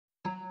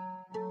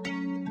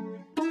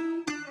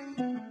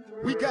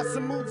We got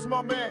some moves,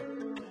 my man.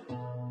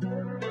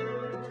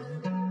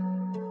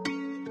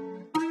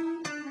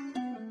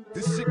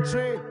 This shit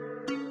train.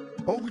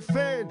 Oh, we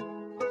fan.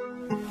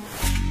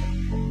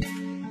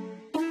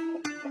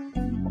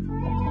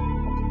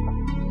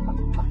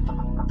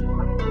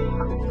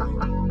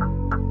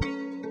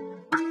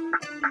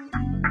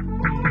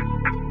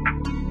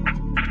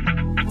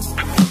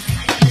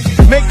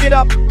 Make it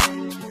up.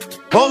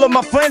 All of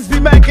my friends be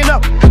macking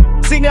up.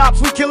 Seen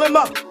ops, we kill him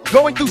up.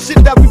 Going through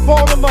shit that we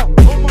fall him up.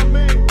 Oh my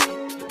man.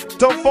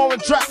 Don't fall in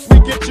traps, we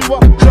get you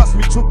up. Trust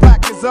me,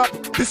 Tupac is up.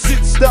 This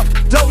shit stuff,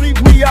 don't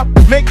leave we up.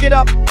 Make it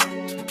up.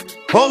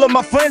 All of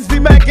my friends be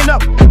macking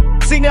up.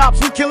 Seen ops,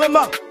 we kill him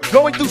up.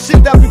 Going through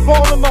shit that we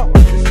fall him up.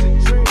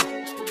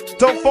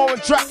 Don't fall in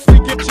traps, we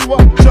get you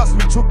up. Trust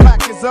me,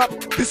 Tupac is up.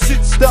 This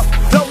shit stuff,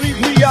 don't leave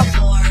me up.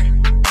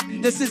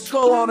 This is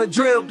go on a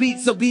drill beat,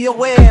 so be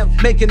aware.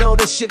 Making all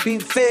this shit be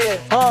fair.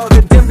 All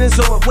the dimmers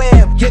are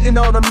aware. Getting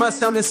all the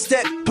must on the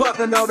step.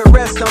 Plucking all the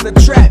rest on the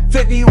track.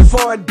 50 you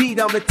for a beat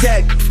on the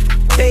tech.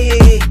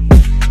 Hey,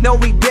 know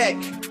we back.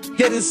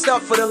 Getting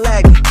stuff for the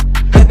lag.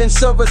 Having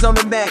servers on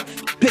the Mac.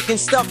 Picking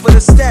stuff for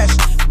the stash.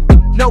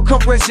 No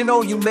compression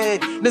on you,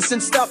 man. Listen,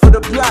 stuff for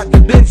the block.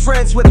 Been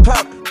friends with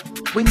Pop.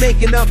 We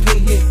making up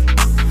in here.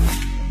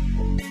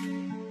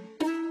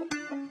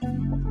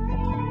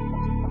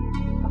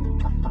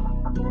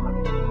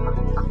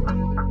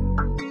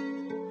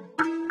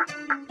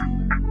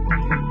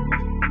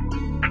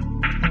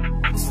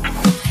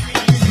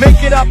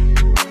 Make it up.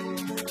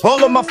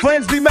 All of my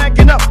friends be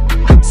macking up.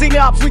 Seen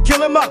ops, we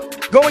kill him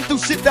up. Going through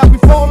shit that we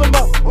fall him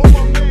up. Oh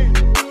my man.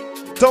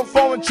 Don't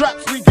fall in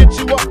traps, we get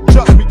you up.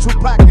 Trust me,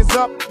 Tupac is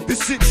up.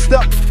 This shit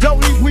stuff, don't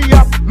leave we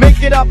up.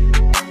 Make it up.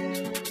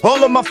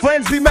 All of my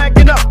friends be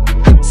macking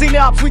up. Seen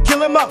ops, we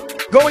kill him up.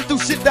 Going through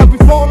shit that we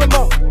fall him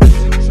up.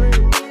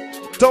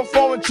 Don't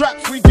fall in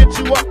traps, we get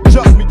you up.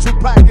 Trust me,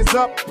 Tupac is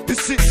up.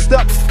 This shit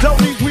stuff, don't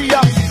leave we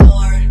up.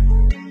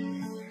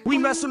 We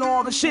messin'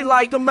 all the shit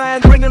like the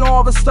man, bringing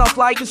all the stuff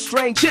like a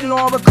strange. Shitting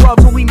all the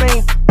clubs when we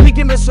main. We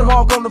can Mr.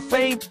 Hawk on the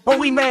fame, oh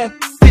we man.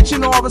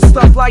 Bitchin' all the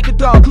stuff like a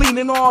dog,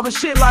 cleaning all the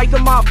shit like the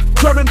mop.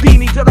 Turning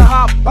beanie to the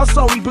hop. I'm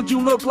sorry, but you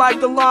look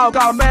like the law.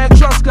 Got a man,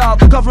 trust God,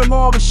 covering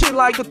all the shit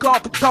like the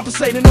carpet.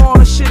 Compensating all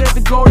the shit at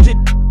the gorget.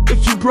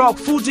 If you broke,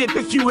 food it.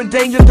 If you in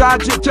danger,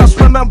 dodge it. Just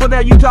remember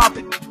that you top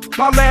it.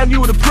 My man,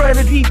 you the prayer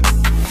that he.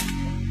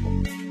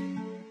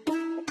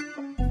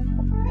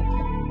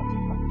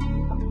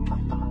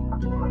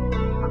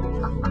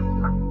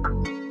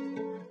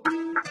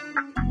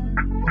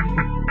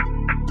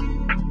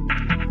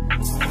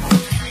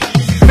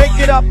 Make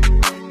it up.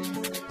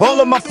 All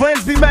of my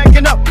friends be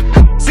macking up.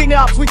 Seen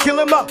ops, we kill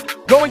him up.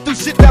 Going through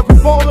shit that we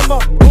fall him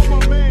up. Oh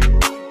my man.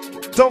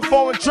 Don't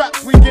fall in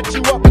traps, we get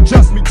you up.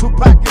 Trust me,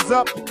 Tupac is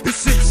up.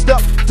 This shit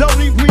stuff, don't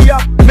leave we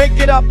up. Make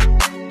it up.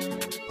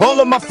 All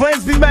of my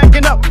friends be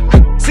macking up.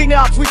 Seen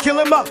ops, we kill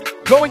him up.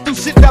 Going through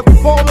shit that we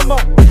fall him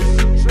up.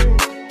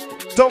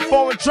 Don't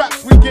fall in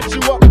traps, we get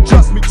you up.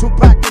 Trust me,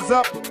 Tupac is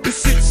up.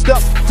 This shit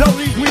stuff, don't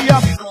leave we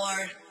up.